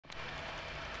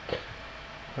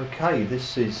Okay,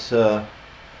 this is a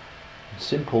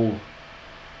simple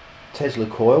Tesla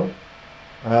coil.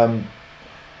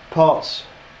 Parts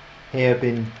here have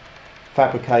been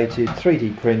fabricated,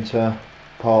 3D printer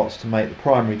parts to make the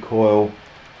primary coil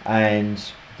and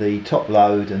the top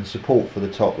load and support for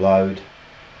the top load.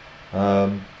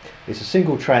 It's a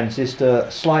single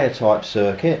transistor Slayer type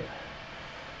circuit,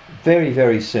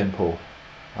 very simple,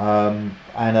 and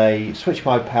a switch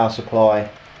mode power supply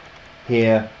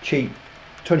here, cheap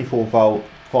 24 volt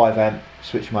 5 amp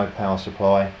switch mode power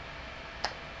supply.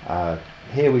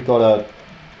 Here we've got a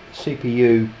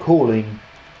CPU cooling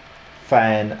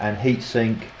fan and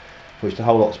heatsink, which the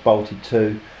whole lot's bolted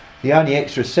to. The only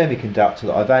extra semiconductor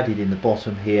that I've added in the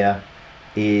bottom here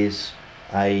is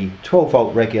a 12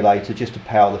 volt regulator just to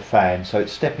power the fan, so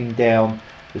it's stepping down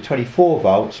the 24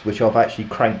 volts, which I've actually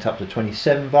cranked up to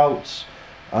 27 volts,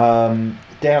 down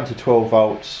to 12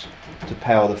 volts to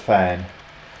power the fan,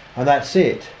 and that's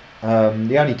it.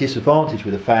 The only disadvantage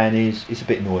with the fan is it's a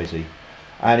bit noisy,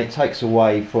 and it takes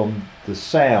away from the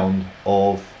sound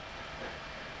of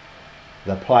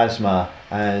the plasma.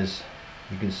 As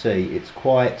you can see, it's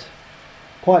quite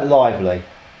lively.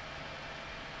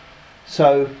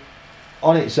 So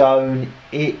on its own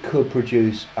it could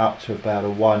produce up to about a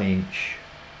 1 inch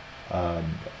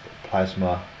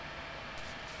plasma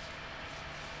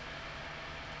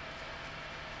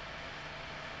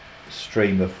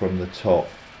streamer from the top.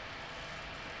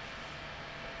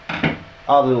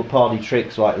 Other little party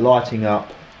tricks like lighting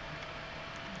up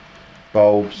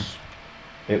bulbs,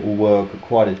 it will work at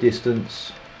quite a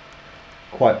distance,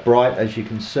 quite bright, as you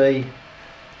can see.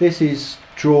 This is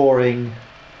drawing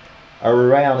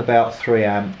around about 3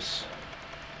 amps,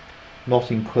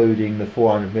 not including the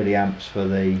 400 milliamps for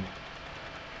the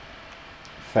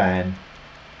fan.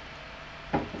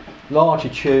 Larger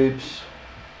tubes,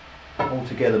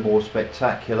 altogether more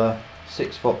spectacular.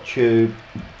 6 volt tube,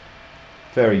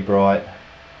 very bright,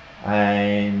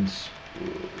 and as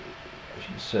you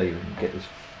can see, we can get this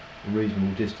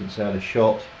reasonable distance out of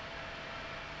shot.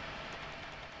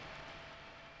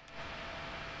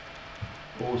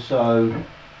 Also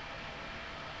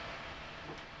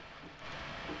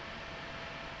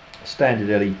standard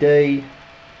LED, they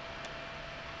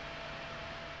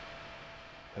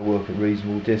work at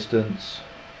reasonable distance.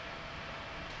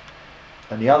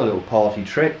 And the other little party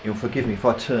trick, you'll forgive me if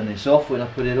I turn this off when I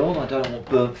put it on, I don't want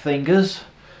burnt fingers.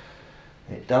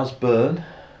 It does burn.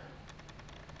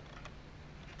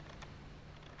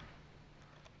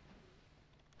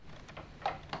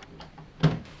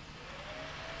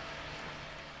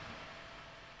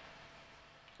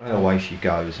 And away she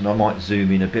goes, and I might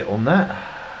zoom in a bit on that.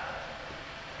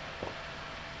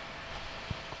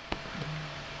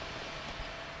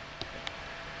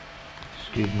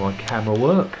 Excuse my camera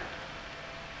work.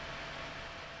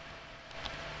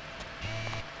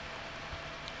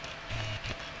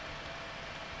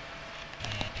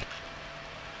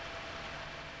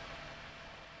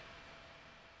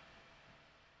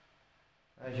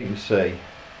 As you can see,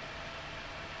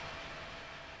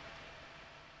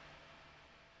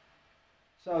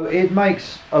 so it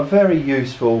makes a very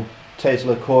useful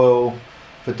Tesla coil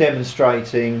for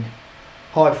demonstrating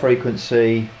high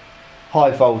frequency,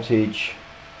 high voltage,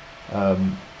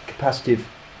 capacitive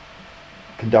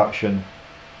conduction.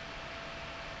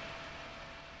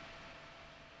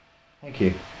 Thank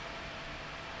you.